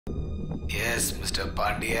S mister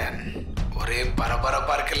Pandian, ஒரே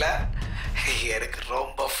பரபரப்பா இருக்குல்ல? எனக்கு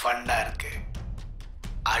ரொம்ப ஃபன்னா இருக்கு.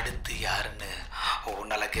 அடுத்து யாருன்னு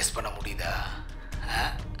உன்னால கெஸ் பண்ண முடியுதா?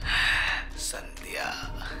 சந்தியா.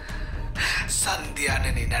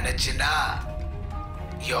 சந்தியான்னு நீ நினைச்சினா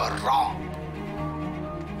you're wrong.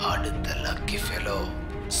 அடுத்த லக்கி ஃபெலோ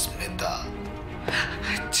ஸ்மிதா.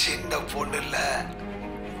 சின்ன பொண்ணு இல்ல,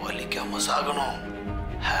 வலிக்காம சாகணும்.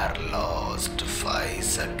 Hair lost 5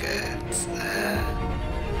 seconds.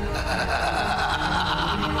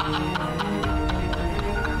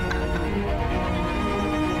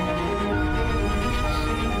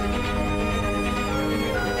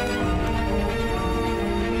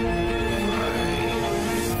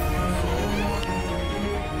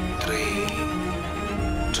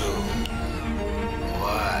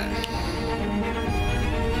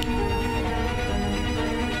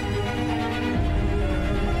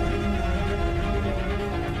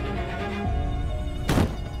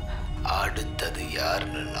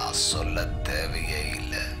 சொல்ல தேவையே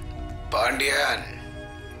இல்லை. Pandian,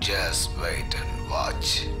 just wait and watch.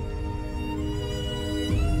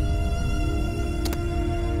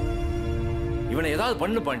 இவனை ஏதாவது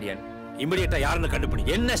பண்ணு பாண்டியன். இமிடியேட்டா யாருன்னு கண்டுபிடி.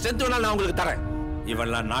 என்ன ஸ்ட்ரென்த் வேணாலும் நான் உங்களுக்கு தரேன்.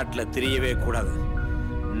 இவெல்லாம் நாட்டுல தெரியவே கூடாது.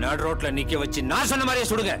 நடு ரோட்ல நிக்க வச்சு நான் சொன்ன மாதிரியே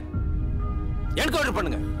சுடுங்க. என்கவுண்டர்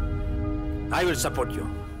பண்ணுங்க. I will support you.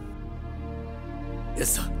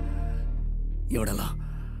 Yes sir. இவனெல்லாம்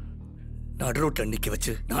நடு ரோட்ல நிக்க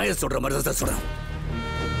வச்சு நான் சொல்ற மாதிரி தான் சொல்றேன்.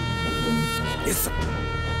 Yes sir.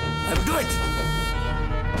 I will do it.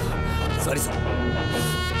 Sorry sir.